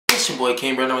It's your boy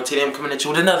Kvngbrando, and today I'm coming at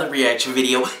you with another reaction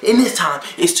video, and this time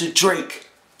it's to Drake.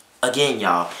 Again,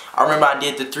 y'all. I remember I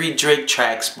did the 3 Drake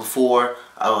tracks before.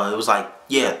 It was like,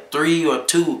 yeah, 3 or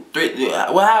 2, 3,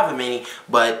 well, however many,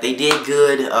 but they did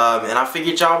good, and I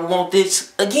figured y'all would want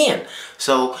this again.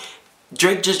 So,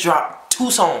 Drake just dropped 2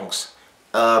 songs.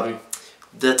 The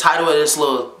title of this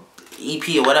little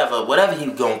EP or whatever he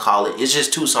gonna call it, it's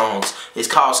just 2 songs. It's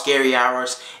called Scary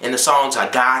Hours, and the songs are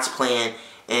God's Plan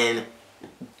and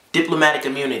Diplomatic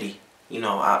Immunity. You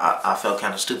know, I felt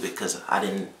kind of stupid because I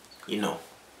didn't, you know,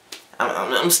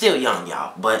 I'm still young,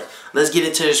 y'all. But let's get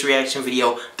into this reaction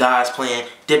video. God's Plan,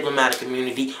 Diplomatic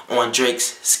Immunity on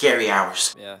Drake's Scary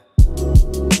Hours. Yeah.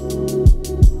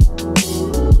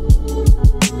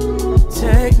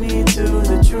 Take me to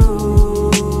the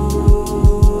truth.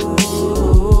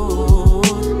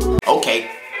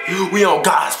 Okay, we on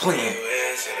God's Plan.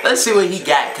 Let's see what he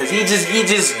got, cause he just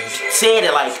said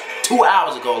it like 2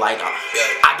 hours ago. Like,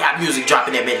 I got music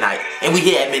dropping at midnight, and we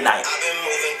here at midnight.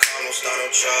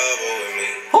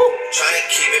 Who? Trying to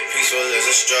keep it peaceful is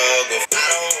a struggle. I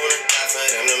don't want to die for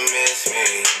them to miss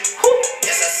me. Who?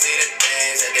 Yes, I see the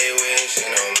things that they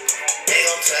wishing on me. They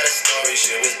gon' tell the story,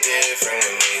 shit was different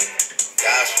with me.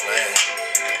 God's plan.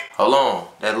 Hold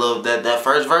on, that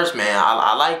first verse, man.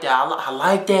 I like that. I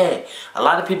like that. A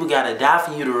lot of people gotta die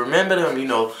for you to remember them. You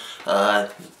know,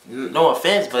 no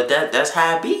offense, but that's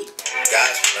how it be.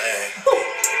 God's plan.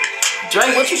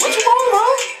 Drake, what you want, bro?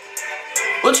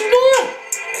 What you doing?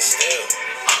 Still.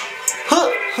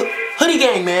 Hoodie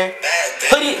gang, man.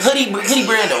 Hoodie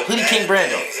Brando. Hoodie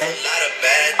Kvngbrando.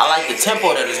 I like the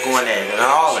tempo that is going at and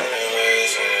all that.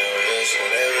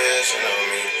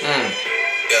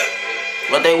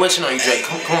 What they wishing on you, Drake?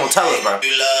 Come on, tell us, bro.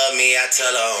 You love me, I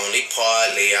tell her only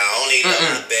partly. I only love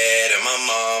my bed and my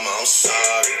mom, I'm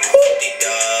sorry. 50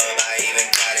 dub, I even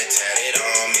got it tatted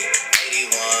on me.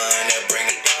 81, they'll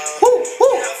bring it down.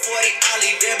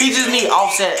 He just need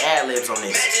offset ad-libs on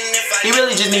this. He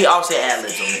really just need offset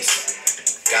ad-libs on this.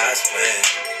 God's plan.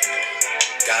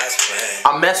 God's plan.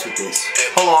 I mess with this.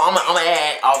 Hold on, I'm gonna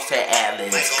add offset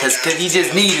ad-libs cause he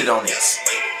just needed on this.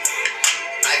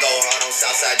 I go hard on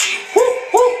Southside G.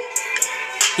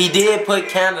 He did put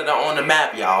Canada on the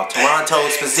map, y'all. Toronto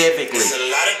specifically. There's a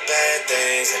lot of bad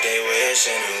things that they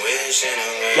wishing.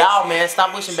 Y'all, man,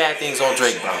 stop wishing bad things on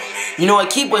Drake, bro. You know what?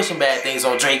 Keep wishing bad things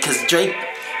on Drake, cause Drake,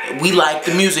 we like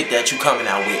the music that you coming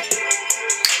out with.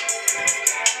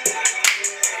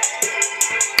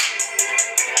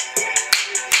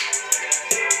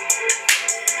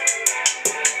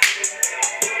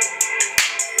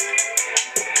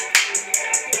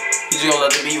 You just gonna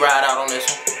let the beat ride out on this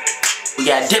one? We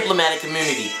got Diplomatic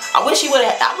Immunity. I wish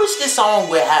this song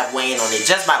would have Wayne on it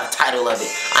just by the title of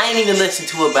it. I ain't even listened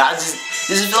to it, but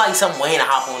this is like some Wayne to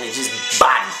hop on it, just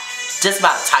body. Just by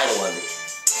the title of it.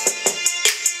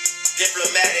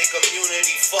 Diplomatic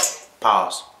Immunity, fuck.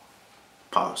 Pause.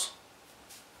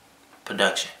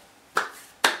 Production.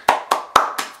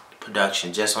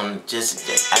 Production.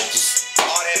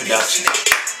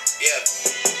 Yeah.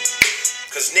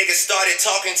 Cause niggas started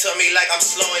talking to me like I'm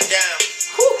slowing down.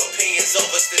 Opinions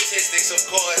over statistics, of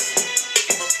course.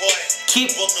 Keep reporting.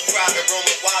 Book the private room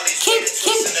with Wally's. Keep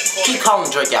calling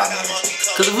Drake out, man.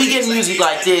 Cause if we get music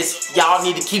like this, y'all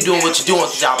need to keep doing what you're doing,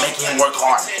 cause y'all making him work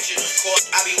hard.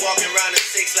 I be walking around the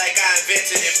 6 like I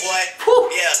invented it, boy.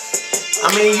 Yeah.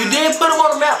 I mean, you did put him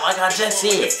on the map, like I just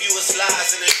said. The fewest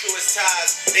lies and the truest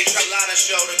ties. They try to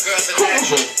show the girls are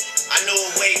natural. I knew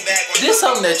it way back when this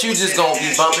something that you just gonna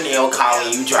be bumping in your car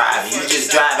when you driving. You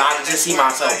just drive. I can just see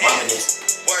myself bumping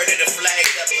this. Word of the flag.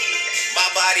 My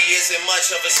body isn't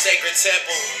much of a sacred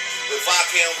temple. With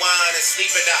vodka and wine and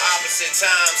sleep at the opposite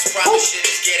times. Promise shit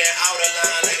is getting out of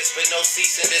line. Like it's been no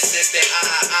cease and desist. I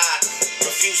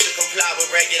refuse to comply with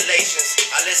regulations.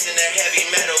 I listen to heavy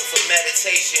metal for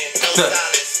meditation. No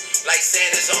silence. Like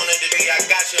Sanders on a degree. I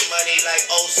got your money like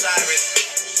Osiris.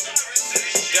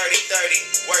 Dirty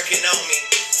 30, working on me.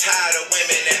 Tired of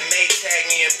women that may tag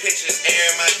me in pictures,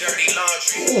 airing my dirty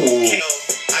laundry.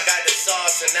 I got the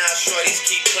sauce and now shorties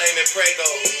keep claiming Prego.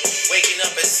 Waking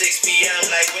up at 6 p.m.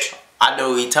 like what? I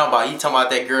know who he talking about. He talking about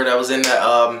that girl that was in the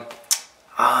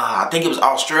I think it was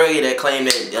Australia that claimed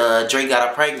that Drake got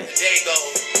her pregnant. Dago,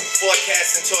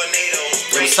 forecasting tornadoes.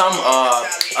 It was some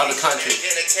other country.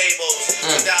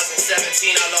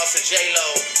 2017 I lost to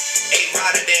J-Lo. A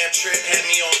Rotterdam trip had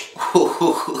me on.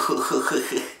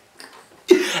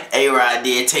 A-Rod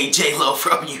did take J-Lo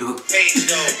from you.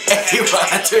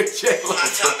 A-Rod took J-Lo. My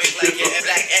topic like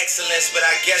black excellence, but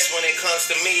I guess when it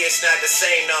comes to me, it's not the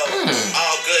same, no.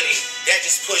 All goody. That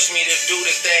just pushed me to do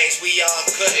the things we all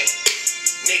couldn't.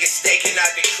 Niggas staking out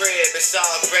the crib, it's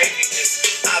all gravy.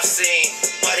 Just I've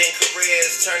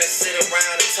careers. Turn and sit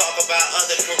around and talk about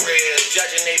other careers.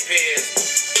 Judging their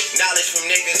peers. Knowledge from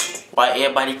niggas who... Why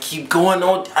everybody keep going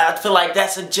on? I feel like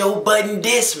that's a Joe Budden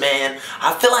diss, man.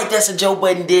 I feel like that's a Joe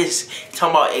Budden diss.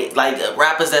 Talking about like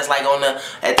rappers that's like on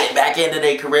at the back end of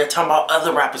their career. Talking about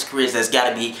other rappers' careers that's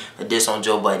gotta be a diss on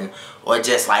Joe Budden. Or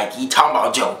just like he talking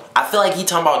about Joe. I feel like he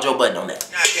talking about Joe Budden on that.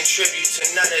 Not contribute to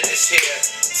none of this here.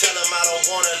 Tell him I don't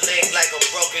want to link like a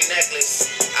broken necklace.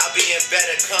 I'll be in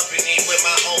better company with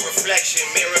my own reflection.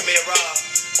 Mirror, mirror.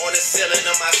 On the ceiling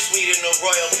of my suite in the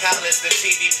Royal Palace, the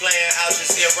TV playing Al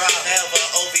Jazeera. Ever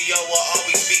OVO will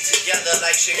always be together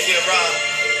like Shakira.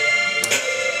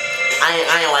 I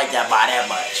ain't like that by that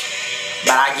much.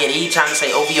 But I get it. He trying to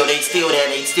say OVO, they still there,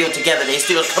 they still together, they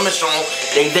still coming strong,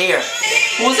 they there.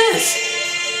 Who's this?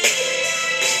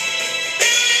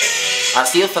 I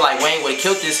still feel like Wayne would have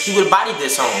killed this. He would have bodied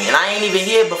this song. And I ain't even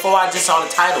here before I just saw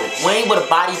the title. Wayne would have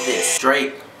bodied this.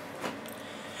 Drake,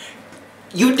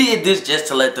 you did this just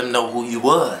to let them know who you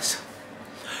was.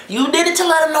 You did it to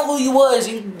let them know who you was.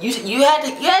 You had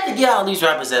to get all these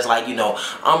rappers that's like, you know,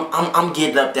 I'm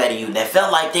getting up that you. That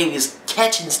felt like they was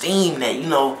catching steam. That, you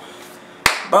know,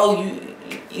 bro,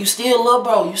 you still love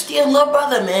bro. You still love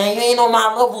brother, man. You ain't on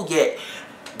my level yet.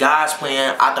 God's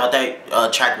Plan, I thought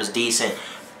that track was decent.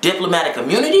 Diplomatic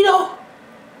Immunity though,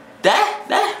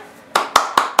 that's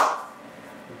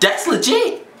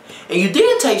legit. And you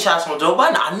did take shots on Joe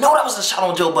Budden. I know that was a shot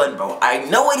on Joe Budden, bro. I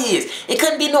know it is. It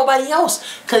couldn't be nobody else.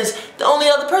 Because the only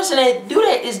other person that do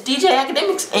that is DJ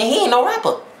Academics. And he ain't no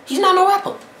rapper. He's not no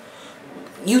rapper.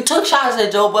 You took shots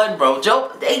at Joe Budden, bro.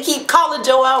 Joe, they keep calling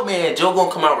Joe out, man. Joe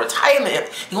gonna come out retirement.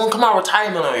 He gonna come out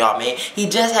retirement on y'all, man. He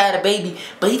just had a baby,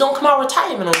 but he gonna come out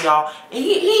retirement on y'all. And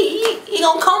he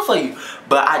gonna come for you.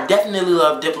 But I definitely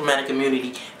love Diplomatic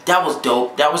Immunity. That was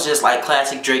dope. That was just like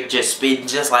classic Drake, just spitting,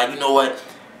 just like, you know what?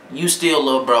 You still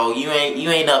little bro. You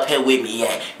ain't up here with me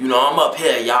yet. You know, I'm up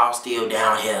here, y'all still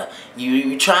down here.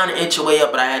 You trying to inch your way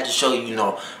up, but I had to show you, you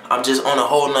know, I'm just on a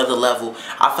whole nother level.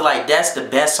 I feel like that's the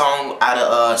best song out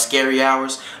of Scary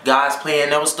Hours. God's Plan,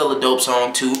 that was still a dope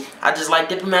song too. I just like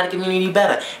Diplomatic Immunity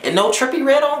better. And no Trippie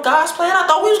Redd on God's Plan. I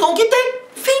thought we was gonna get that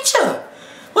feature.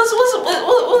 What's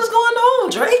going on,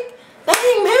 Drake?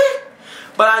 Dang, man.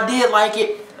 But I did like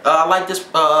it. I like this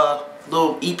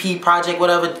little EP project,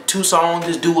 whatever, 2 songs,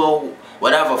 this duo,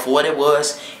 whatever, for what it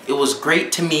was. It was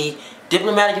great to me.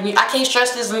 Diplomatic Immunity, I can't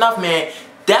stress this enough, man.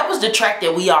 That was the track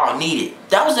that we all needed.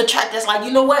 That was the track that's like,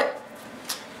 you know what?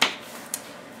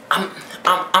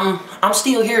 I'm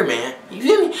still here, man. You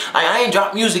feel me? I ain't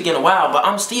dropped music in a while, but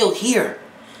I'm still here.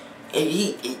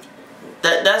 And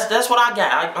that's what I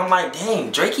got. I'm like,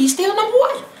 dang, Drake, he's still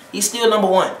 #1. He's still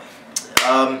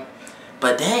 #1.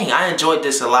 But dang, I enjoyed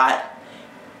this a lot.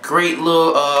 Great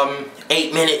little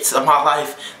 8 minutes of my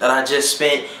life that I just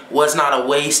spent. Was not a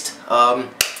waste.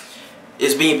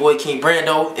 It's me, boy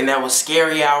Kvngbrando, and that was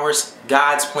Scary Hours,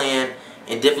 God's Plan,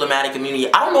 and Diplomatic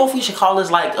Immunity. I don't know if we should call this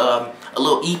like a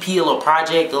little EP, a little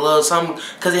project, a little something,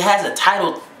 because it has a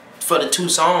title for the 2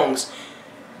 songs,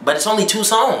 but it's only 2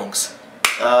 songs.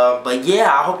 But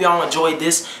yeah, I hope y'all enjoyed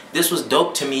this. This was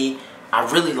dope to me. I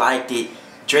really liked it.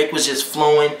 Drake was just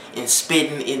flowing and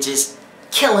spitting and just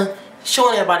killing,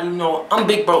 showing everybody, you know, I'm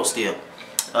big bro still.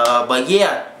 But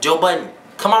yeah, Joe Budden,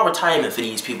 come out retirement for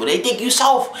these people. They think you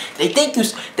soft. They think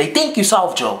you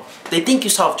soft, Joe. They think you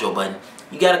soft, Joe Budden.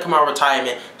 You gotta come out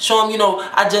retirement. Show them, you know,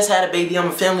 I just had a baby. I'm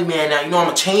a family man now. You know,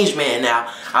 I'm a changed man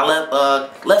now. I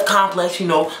left complex. You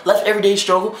know, left everyday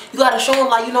struggle. You gotta show them,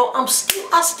 like, you know, I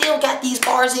still got these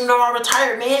bars even though I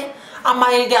retired, man. I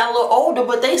might have got a little older,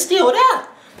 but they still there.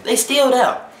 They still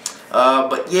there.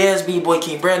 But yeah, it's me, boy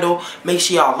Kvngbrando. Make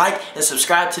sure y'all like and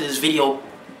subscribe to this video.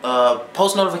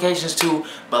 Post notifications too.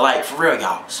 But like, for real,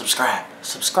 y'all, subscribe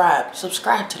to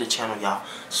the channel, y'all.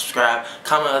 Subscribe,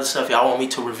 comment other stuff y'all want me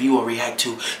to review or react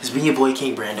to. It's me, your boy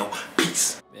Kvngbrando.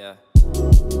 Peace. Yeah.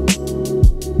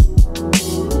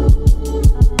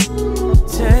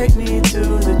 Take me to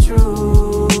the truth.